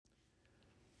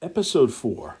Episode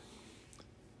 4,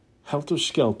 Helter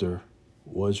Skelter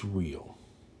was real.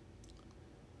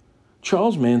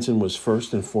 Charles Manson was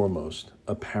first and foremost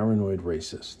a paranoid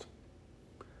racist.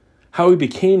 How he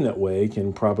became that way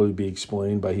can probably be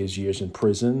explained by his years in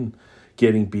prison,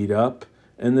 getting beat up,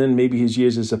 and then maybe his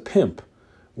years as a pimp,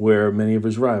 where many of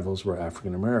his rivals were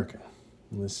African American.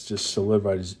 This just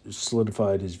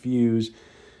solidified his views.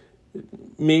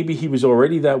 Maybe he was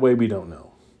already that way, we don't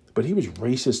know. But he was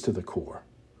racist to the core.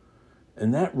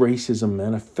 And that racism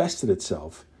manifested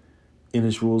itself in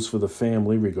his rules for the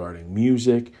family regarding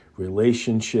music,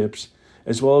 relationships,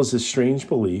 as well as his strange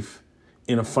belief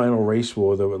in a final race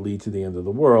war that would lead to the end of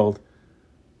the world,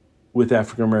 with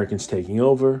African Americans taking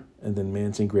over and then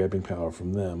Manson grabbing power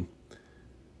from them,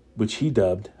 which he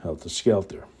dubbed Helter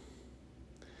Skelter.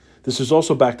 This was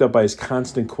also backed up by his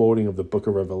constant quoting of the Book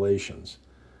of Revelations,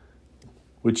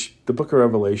 which the Book of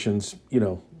Revelations,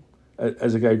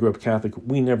 as a guy who grew up Catholic,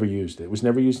 we never used it. It was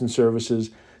never used in services.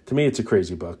 To me, it's a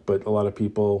crazy book, but a lot of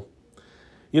people,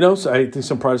 so I think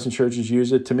some Protestant churches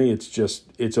use it. To me,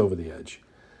 it's over the edge.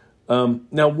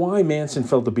 Now, why Manson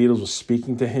felt the Beatles was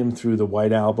speaking to him through the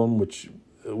White Album, which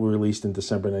were released in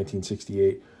December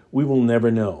 1968, we will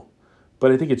never know.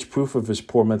 But I think it's proof of his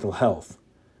poor mental health.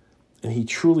 And he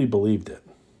truly believed it.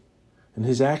 And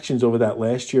his actions over that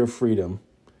last year of freedom,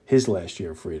 his last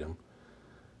year of freedom,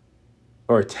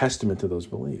 are a testament to those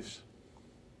beliefs.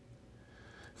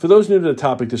 For those new to the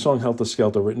topic, the song Helter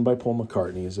Skelter, written by Paul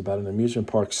McCartney, is about an amusement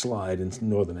park slide in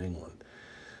northern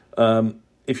England.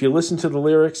 If you listen to the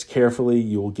lyrics carefully,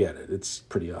 you will get it. It's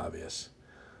pretty obvious.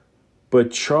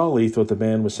 But Charlie thought the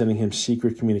band was sending him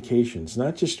secret communications,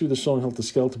 not just through the song Helter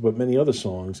Skelter, but many other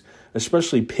songs,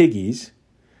 especially Piggies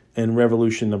and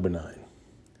Revolution Number 9.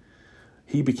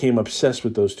 He became obsessed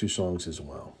with those two songs as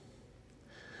well.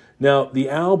 Now, the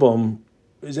album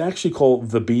is actually called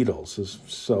The Beatles, is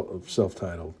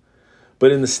self-titled.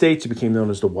 But in the States, it became known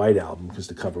as the White Album because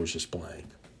the cover was just blank.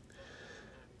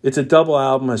 It's a double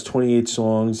album, has 28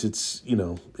 songs. I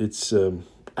don't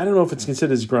know if it's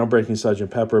considered as groundbreaking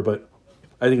Sgt. Pepper, but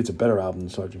I think it's a better album than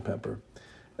Sgt. Pepper.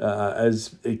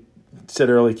 As it said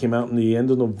earlier, it came out in the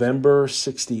end of November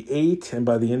 1968, and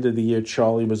by the end of the year,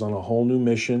 Charlie was on a whole new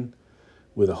mission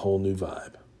with a whole new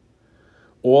vibe.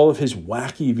 All of his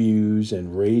wacky views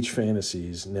and rage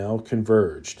fantasies now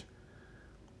converged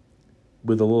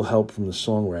with a little help from the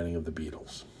songwriting of the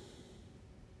Beatles.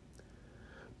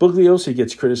 Bugliosi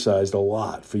gets criticized a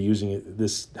lot for using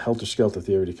this Helter Skelter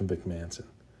theory to convict Manson.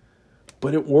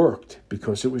 But it worked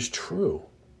because it was true.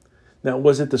 Now,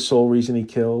 was it the sole reason he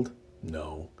killed?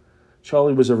 No.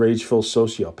 Charlie was a rage-filled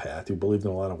sociopath who believed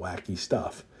in a lot of wacky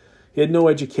stuff. He had no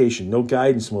education, no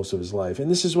guidance most of his life.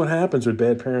 And this is what happens with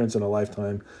bad parents in a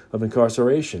lifetime of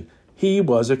incarceration. He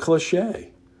was a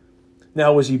cliche.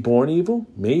 Now, was he born evil?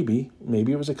 Maybe.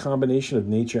 Maybe it was a combination of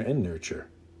nature and nurture.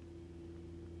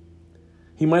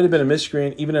 He might have been a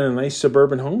miscreant even in a nice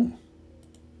suburban home.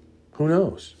 Who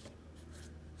knows?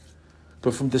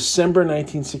 But from December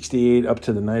 1968 up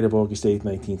to the night of August 8,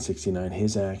 1969,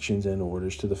 his actions and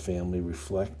orders to the family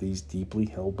reflect these deeply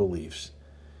held beliefs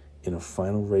in a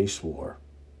final race war.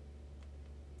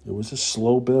 It was a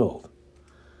slow build,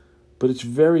 but it's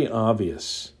very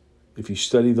obvious if you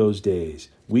study those days,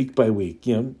 week by week,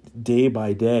 day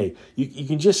by day. You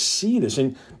can just see this.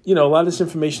 And, a lot of this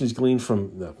information is gleaned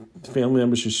from the family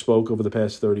members who spoke over the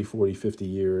past 30, 40, 50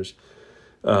 years,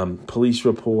 police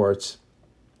reports.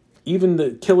 Even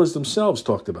the killers themselves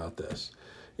talked about this.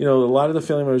 A lot of the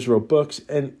family members wrote books,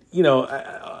 and,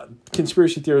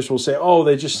 conspiracy theorists will say, oh,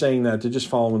 they're just saying that. They're just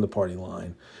following the party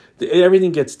line.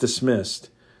 Everything gets dismissed.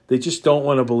 They just don't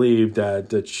want to believe that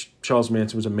Charles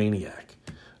Manson was a maniac.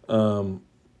 And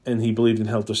he believed in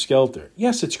Helter Skelter.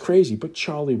 Yes, it's crazy, but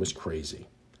Charlie was crazy.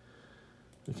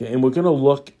 Okay, and we're going to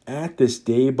look at this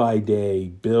day-by-day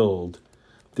build,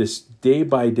 this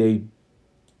day-by-day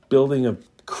building of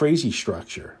crazy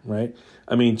structure, right?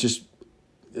 I mean, just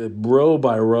row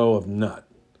by row of nut.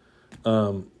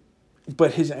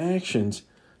 But his actions,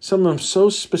 some of them so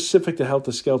specific to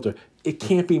Helter Skelter, it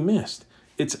can't be missed.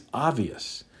 It's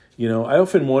obvious. I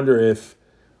often wonder if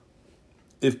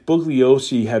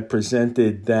Bugliosi had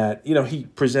presented that, he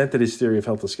presented his theory of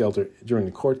Helter Skelter during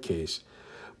the court case,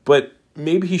 but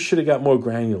maybe he should have got more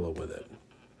granular with it.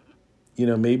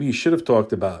 Maybe he should have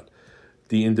talked about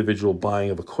the individual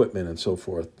buying of equipment and so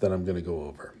forth that I'm going to go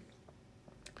over.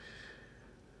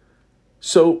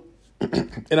 So,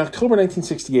 in October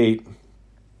 1968,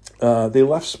 they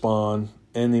left Spawn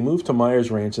and they moved to Myers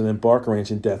Ranch and then Barker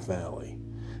Ranch in Death Valley.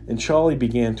 And Charlie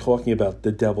began talking about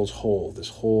the Devil's Hole, this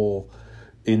hole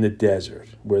in the desert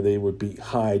where they would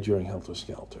hide during Helter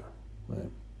Skelter. Right?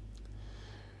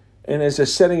 And as they're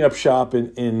setting up shop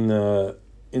in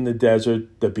the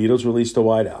desert, the Beatles released a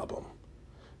White Album.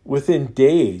 Within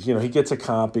days, he gets a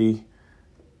copy,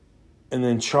 and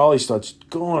then Charlie starts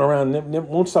going around,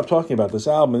 won't stop talking about this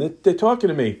album. And they're talking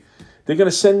to me. They're going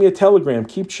to send me a telegram.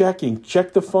 Keep checking.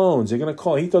 Check the phones. They're going to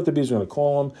call. He thought the Beatles were going to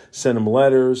call him, send him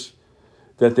letters,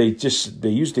 that they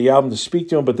used the album to speak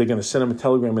to him, but they're going to send him a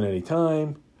telegram at any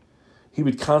time. He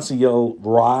would constantly yell,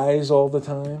 "Rise," all the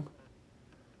time.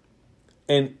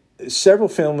 And several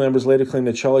family members later claimed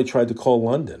that Charlie tried to call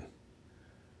London,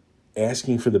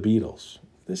 asking for the Beatles.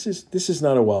 This is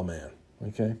not a well man,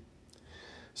 okay?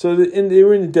 So they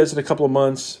were in the desert a couple of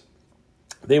months.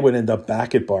 They would end up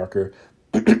back at Barker.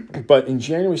 But in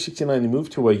January 1969, they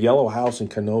moved to a yellow house in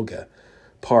Canoga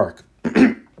Park,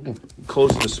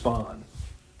 close to Spawn.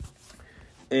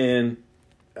 And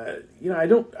I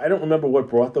don't remember what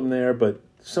brought them there, but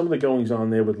some of the goings on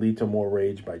there would lead to more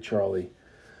rage by Charlie.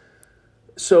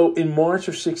 So in March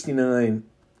of 1969,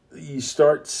 you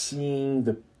start seeing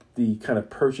the kind of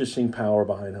purchasing power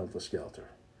behind Helter Skelter.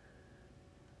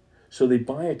 So they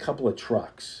buy a couple of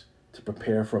trucks to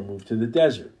prepare for a move to the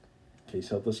desert in case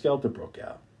Helter Skelter broke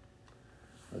out.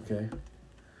 Okay?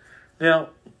 Now,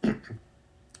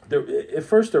 at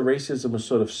first the racism was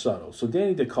sort of subtle. So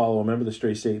Danny DiCarlo, a member of the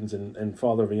Stray Satans and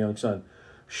father of a young son,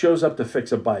 shows up to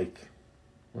fix a bike.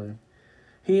 Right?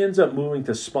 He ends up moving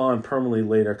to Spawn permanently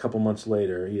later, a couple months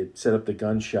later. He had set up the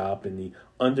gun shop in the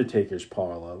Undertaker's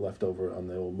parlor left over on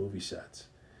the old movie sets.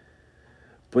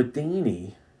 But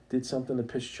Danny did something to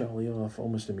piss Charlie off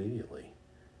almost immediately.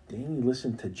 Danny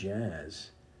listened to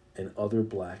jazz and other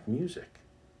black music.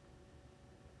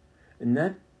 And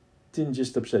that didn't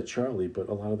just upset Charlie, but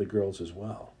a lot of the girls as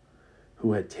well,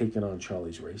 who had taken on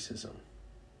Charlie's racism.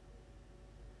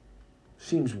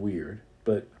 Seems weird,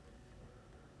 but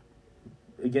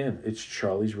again, it's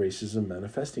Charlie's racism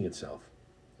manifesting itself.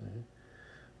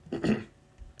 Right?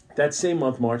 That same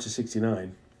month, March of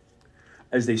 1969,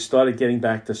 as they started getting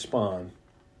back to Spawn,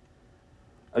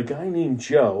 a guy named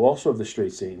Joe, also of the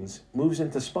Straight Satans, moves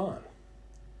into Spawn.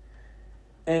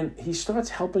 And he starts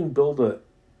helping build a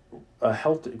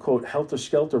Helter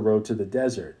Skelter road to the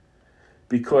desert,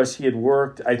 because he had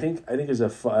worked, I think as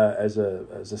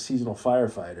a seasonal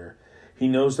firefighter. He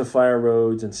knows the fire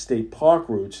roads and state park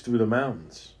routes through the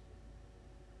mountains.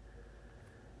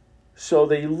 So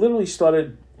they literally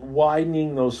started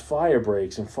widening those fire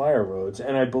breaks and fire roads.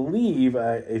 And I believe,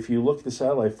 if you look at the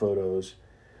satellite photos,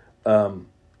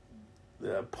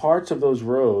 parts of those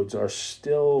roads are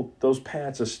still, those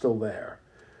paths are still there.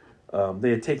 They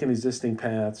had taken existing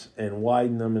paths and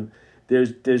widened them. And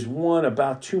there's one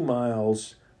about 2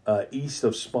 miles east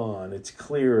of Spawn. It's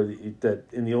clear that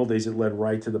in the old days it led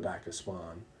right to the back of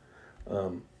Spawn.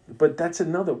 But that's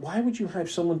another. Why would you have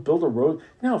someone build a road?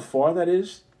 You know how far that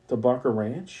is to Barker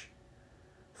Ranch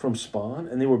from Spawn?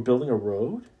 And they were building a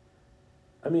road?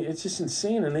 I mean, it's just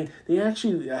insane. And they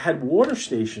actually had water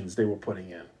stations they were putting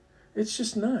in. It's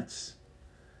just nuts.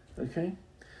 Okay?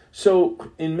 So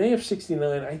in May of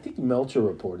 1969, I think Melcher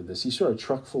reported this. He saw a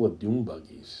truck full of dune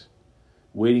buggies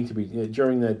waiting to be,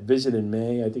 during that visit in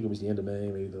May, I think it was the end of May,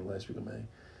 maybe the last week of May.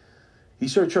 He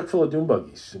saw a truck full of dune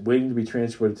buggies waiting to be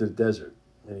transported to the desert.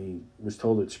 And he was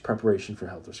told it's preparation for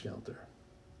Helter Skelter.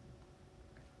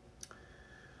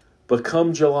 But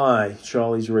come July,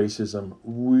 Charlie's racism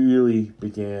really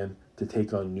began to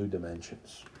take on new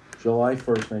dimensions. July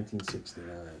 1st, 1969.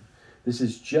 This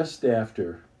is just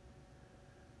after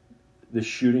the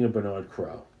shooting of Bernard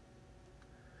Crowe.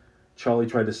 Charlie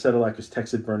tried to settle that because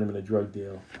Tex had burned him in a drug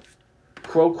deal.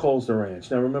 Crowe calls the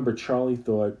ranch. Now remember, Charlie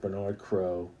thought Bernard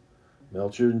Crowe,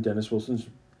 Melcher and Dennis Wilson's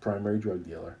primary drug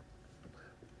dealer,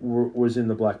 was in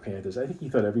the Black Panthers. I think he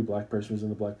thought every black person was in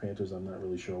the Black Panthers. I'm not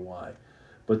really sure why.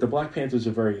 But the Black Panthers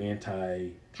are very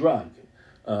anti-drug.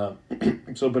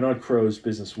 So Bernard Crowe's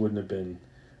business wouldn't have been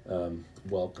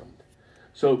welcomed.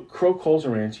 So Crowe calls the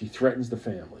ranch. He threatens the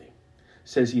family.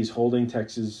 Says he's holding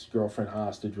Tex's girlfriend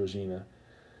hostage, Rosina.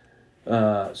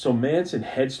 So Manson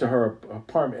heads to her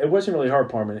apartment. It wasn't really her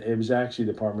apartment. It was actually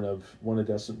the apartment of one of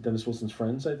Dennis Wilson's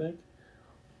friends, I think.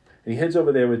 And he heads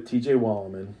over there with T.J.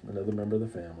 Wallerman, another member of the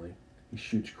family. He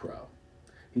shoots Crowe.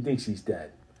 He thinks he's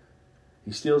dead.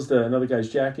 He steals another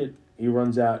guy's jacket. He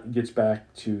runs out, gets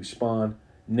back to Spawn.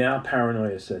 Now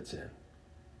paranoia sets in.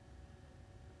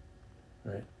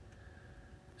 Right?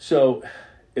 So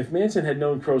if Manson had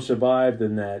known Crowe survived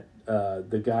and that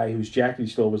the guy whose jacket he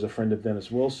stole was a friend of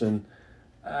Dennis Wilson,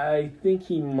 I think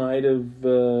he might have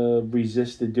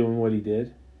resisted doing what he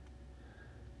did.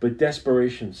 But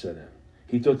desperation set in.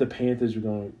 He thought the Panthers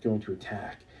were going to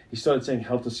attack. He started saying,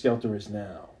 "Helter Skelter is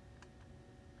now."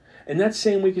 And that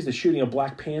same week as the shooting, a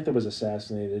Black Panther was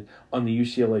assassinated on the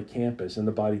UCLA campus and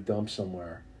the body dumped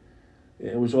somewhere.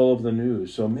 It was all over the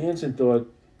news. So Manson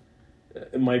thought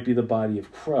it might be the body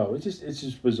of Crow. It's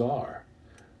just bizarre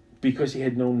because he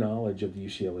had no knowledge of the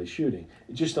UCLA shooting.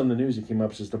 Just on the news it came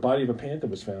up, says the body of a panther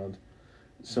was found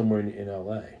somewhere in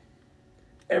LA.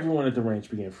 Everyone at the ranch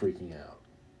began freaking out.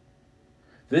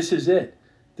 This is it.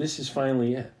 This is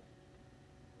finally it.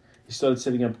 He started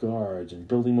setting up guards and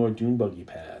building more dune buggy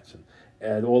pads,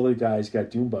 and all the guys got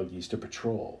dune buggies to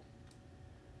patrol.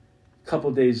 A couple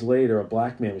of days later, a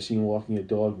black man was seen walking a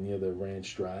dog near the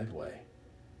ranch driveway.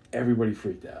 Everybody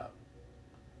freaked out.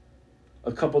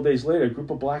 A couple of days later, a group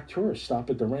of black tourists stopped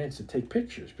at the ranch to take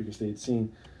pictures because they had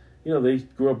seen, they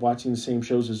grew up watching the same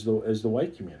shows as the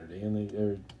white community, and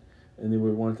they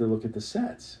wanted to look at the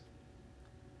sets.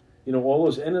 All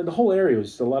those, and the whole area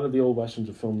was, a lot of the old westerns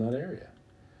were filmed in that area.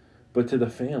 But to the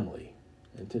family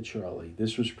and to Charlie,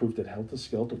 this was proof that Helter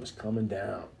Skelter was coming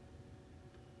down.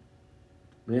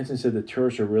 Manson said the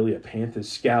tourists are really a Panther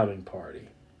scouting party.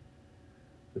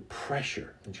 The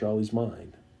pressure in Charlie's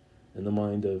mind and the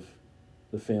mind of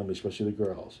the family, especially the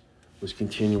girls, was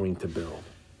continuing to build.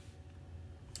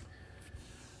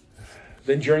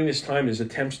 Then during this time, there's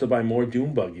attempts to buy more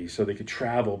dune buggies so they could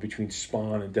travel between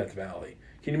Spahn and Death Valley.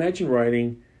 Can you imagine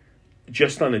riding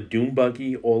just on a dune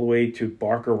buggy all the way to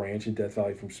Barker Ranch in Death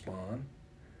Valley from Spahn?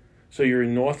 So you're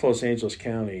in North Los Angeles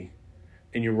County,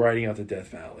 and you're riding out to Death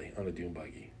Valley on a dune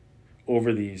buggy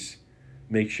over these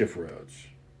makeshift roads.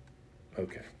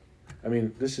 Okay. I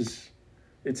mean, it's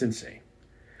insane.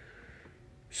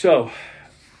 So,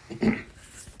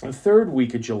 the third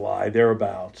week of July,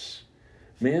 thereabouts,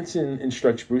 Manson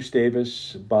instructs Bruce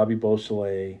Davis, Bobby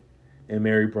Beausoleil, and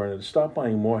Mary Brenner to stop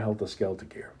buying more Helter Skelter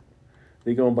gear.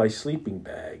 They go and buy sleeping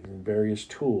bags and various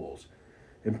tools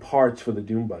and parts for the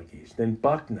dune buggies, then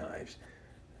buck knives,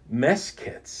 mess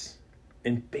kits,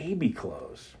 and baby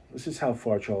clothes. This is how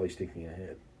far Charlie's thinking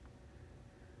ahead.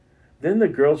 Then the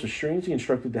girls are strangely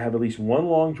instructed to have at least one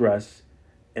long dress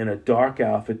and a dark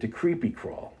outfit to creepy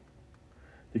crawl.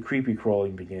 The creepy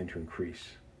crawling began to increase.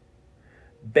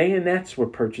 Bayonets were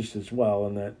purchased as well,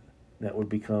 and that would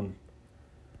become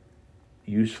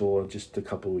useful just a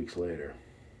couple weeks later.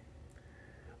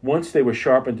 Once they were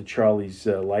sharpened to Charlie's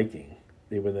liking,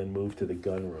 they were then moved to the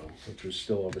gun room, which was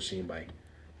still overseen by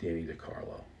Danny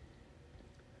DiCarlo.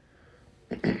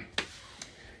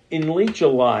 In late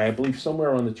July, I believe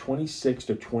somewhere on the 26th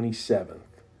or 27th,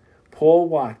 Paul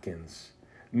Watkins,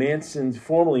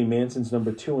 formerly Manson's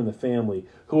number 2 in the family,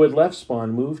 who had left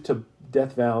Spahn, moved to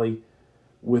Death Valley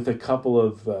with a couple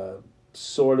of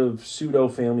sort of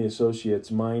pseudo-family associates,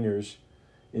 miners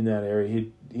in that area.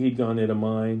 He'd gone in a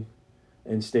mine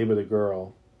and stayed with a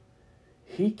girl.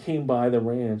 He came by the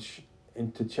ranch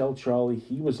and to tell Charlie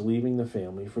he was leaving the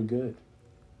family for good.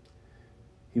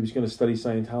 He was going to study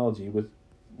Scientology with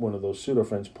one of those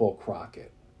pseudo-friends, Paul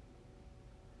Crockett.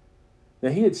 Now,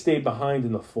 he had stayed behind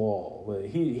in the fall.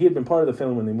 He had been part of the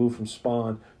family when they moved from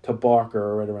Spahn to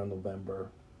Barker right around November.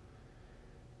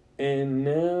 And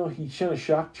now he kind of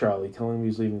shocked Charlie, telling him he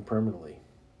was leaving permanently.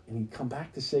 And he'd come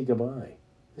back to say goodbye.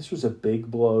 This was a big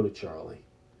blow to Charlie.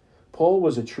 Paul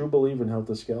was a true believer in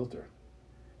Helter Skelter.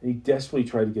 And he desperately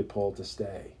tried to get Paul to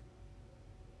stay.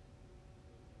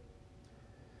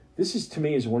 This is, to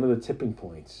me, is one of the tipping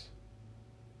points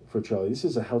for Charlie. This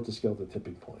is a Helter Skelter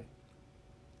tipping point.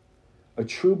 A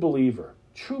true believer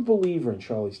in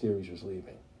Charlie's theories was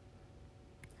leaving.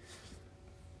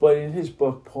 But in his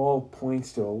book, Paul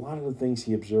points to a lot of the things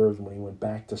he observed when he went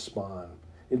back to Spahn.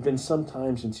 It had been some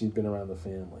time since he'd been around the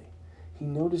family. He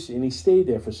noticed, and he stayed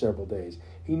there for several days,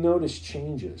 he noticed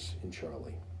changes in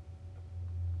Charlie.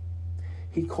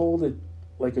 He called it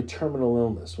like a terminal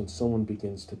illness when someone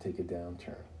begins to take a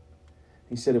downturn.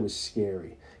 He said it was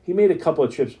scary. He made a couple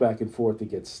of trips back and forth to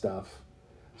get stuff,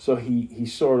 so he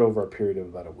saw it over a period of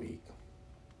about a week.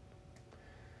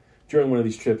 During one of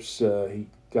these trips, he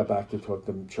got back to talk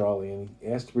to Charlie, and he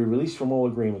asked to be released from all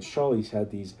agreements. Charlie's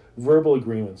had these verbal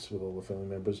agreements with all the family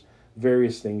members,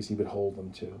 various things he would hold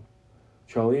them to.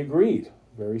 Charlie agreed,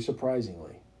 very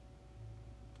surprisingly.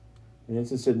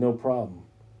 Manson said, no problem.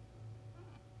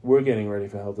 We're getting ready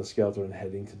for Helter Skelter and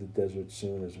heading to the desert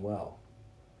soon as well.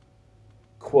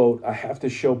 Quote, I have to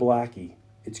show Blackie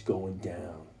it's going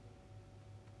down.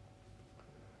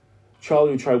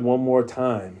 Charlie would try one more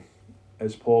time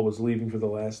as Paul was leaving for the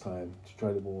last time to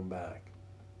try to move him back.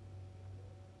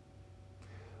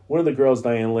 One of the girls,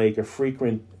 Diane Lake, a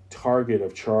frequent target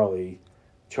of Charlie's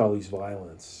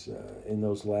violence in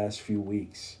those last few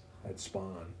weeks at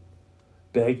Spahn,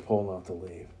 begged Paul not to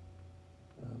leave.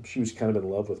 She was kind of in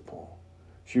love with Paul.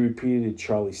 She repeated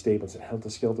Charlie's statements that Helter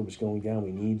Skelter was going down.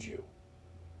 We need you.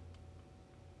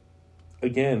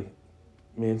 Again,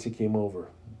 Manson came over,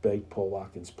 begged Paul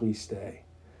Watkins, please stay.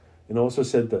 And also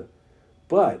said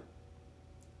but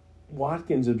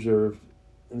Watkins observed,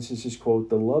 and this is his quote,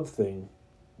 the love thing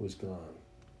was gone.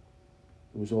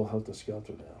 It was all Helter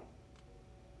Skelter now.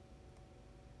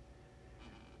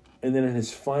 And then in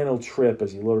his final trip,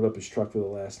 as he loaded up his truck for the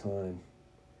last time,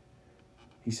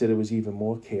 he said it was even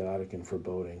more chaotic and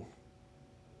foreboding.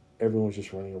 Everyone was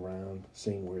just running around,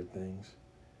 saying weird things.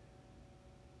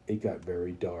 It got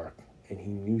very dark, and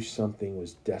he knew something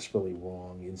was desperately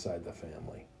wrong inside the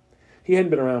family. He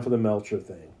hadn't been around for the Melcher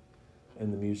thing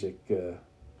and the music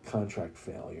contract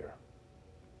failure.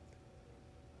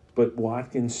 But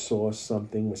Watkins saw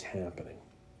something was happening.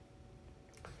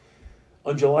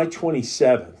 On July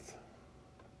 27th,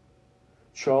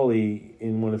 Charlie,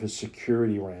 in one of his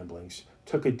security ramblings,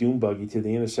 took a dune buggy to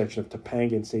the intersection of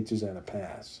Topanga and St. Susanna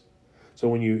Pass.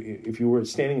 So if you were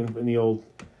standing in the old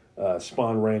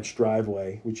Spawn Ranch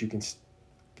driveway, which you can,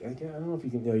 I don't know if you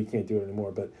can, no, you can't do it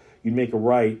anymore, but you'd make a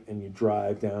right and you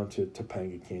drive down to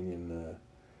Topanga Canyon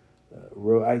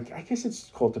Road. I guess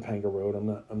it's called Topanga Road.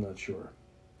 I'm not sure.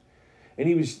 And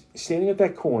he was standing at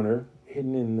that corner,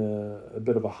 hidden in a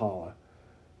bit of a hollow,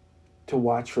 to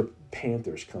watch for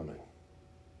panthers coming.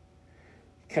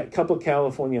 A couple of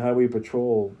California Highway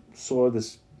Patrol saw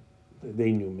this.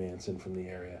 They knew Manson from the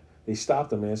area. They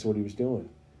stopped him and asked what he was doing.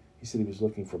 He said he was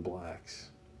looking for blacks.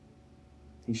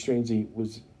 He strangely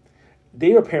was.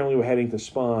 They apparently were heading to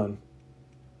Spawn.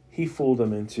 He fooled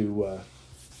them into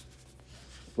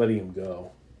letting him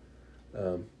go.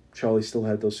 Charlie still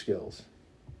had those skills.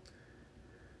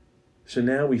 So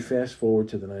now we fast forward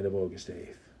to the night of August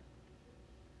 8th.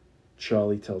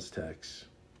 Charlie tells Tex.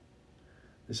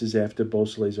 This is after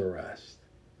Beausoleil's arrest.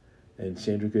 And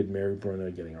Sandra Good and Mary Brunner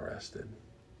are getting arrested.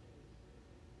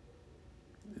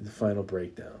 The final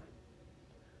breakdown.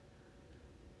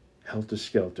 Helter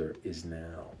Skelter is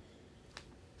now.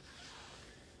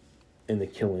 And the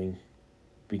killing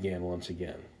began once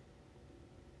again.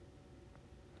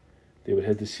 They would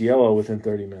head to Cielo within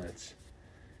 30 minutes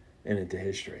and into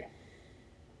history.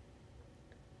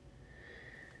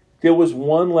 There was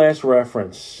one last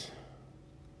reference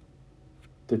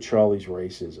to Charlie's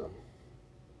racism.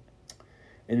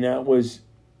 And that was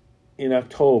in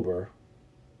October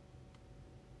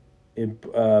at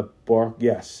Barker.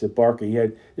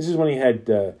 This is when he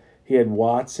had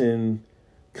Watson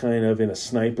kind of in a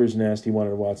sniper's nest. He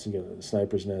wanted Watson to get in a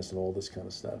sniper's nest and all this kind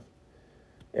of stuff.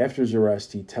 After his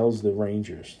arrest, he tells the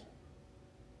Rangers,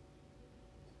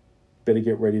 better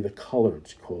get ready, the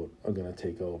coloreds, quote, are going to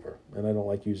take over. And I don't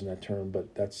like using that term,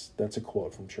 but that's a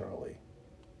quote from Charlie.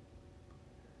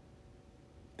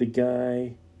 The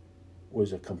guy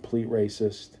was a complete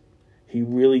racist. He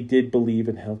really did believe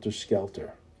in Helter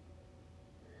Skelter.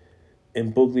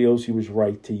 And Bugliosi was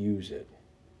right to use it.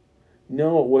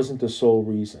 No, it wasn't the sole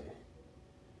reason.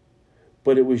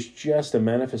 But it was just a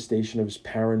manifestation of his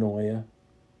paranoia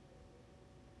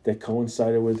that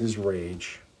coincided with his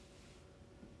rage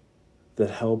that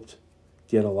helped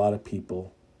get a lot of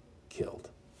people killed.